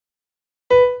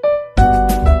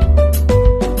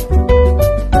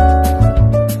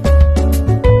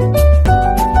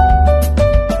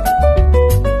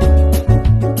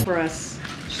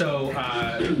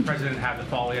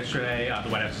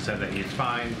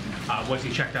Was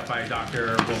he checked out by a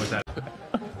doctor? What was that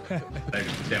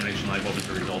examination like? What was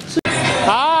the result?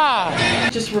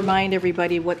 Just remind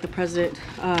everybody what the president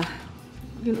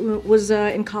was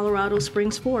in Colorado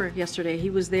Springs for yesterday. He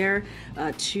was there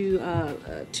to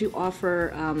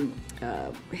offer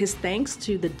his thanks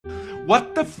to the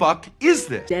What the fuck is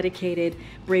this? dedicated,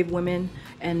 brave women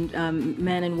and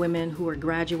men and women who are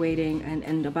graduating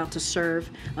and about to serve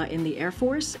in the Air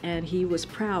Force. And he was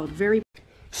proud, very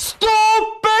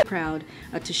proud,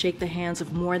 to shake the hands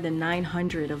of more than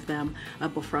 900 of them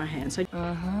beforehand. So,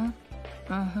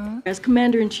 as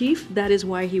Commander-in-Chief, that is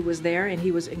why he was there, and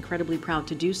he was incredibly proud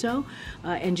to do so.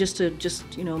 And just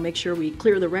to make sure we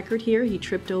clear the record here, he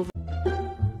tripped over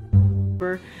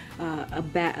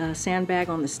a sandbag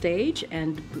on the stage,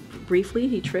 and briefly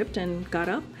he tripped and got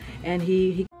up, and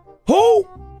he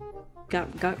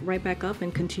got right back up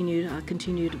and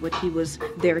continued what he was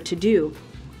there to do.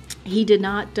 He did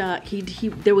not.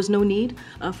 There was no need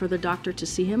for the doctor to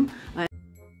see him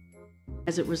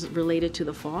as it was related to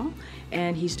the fall,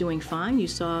 and he's doing fine. You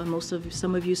saw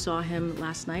some of you saw him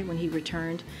last night when he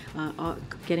returned,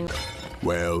 getting.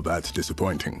 Well, that's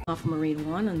disappointing. Off Marine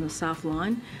One on the South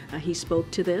Lawn. He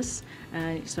spoke to this,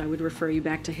 so I would refer you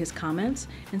back to his comments,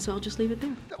 and so I'll just leave it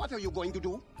there. What are you going to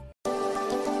do?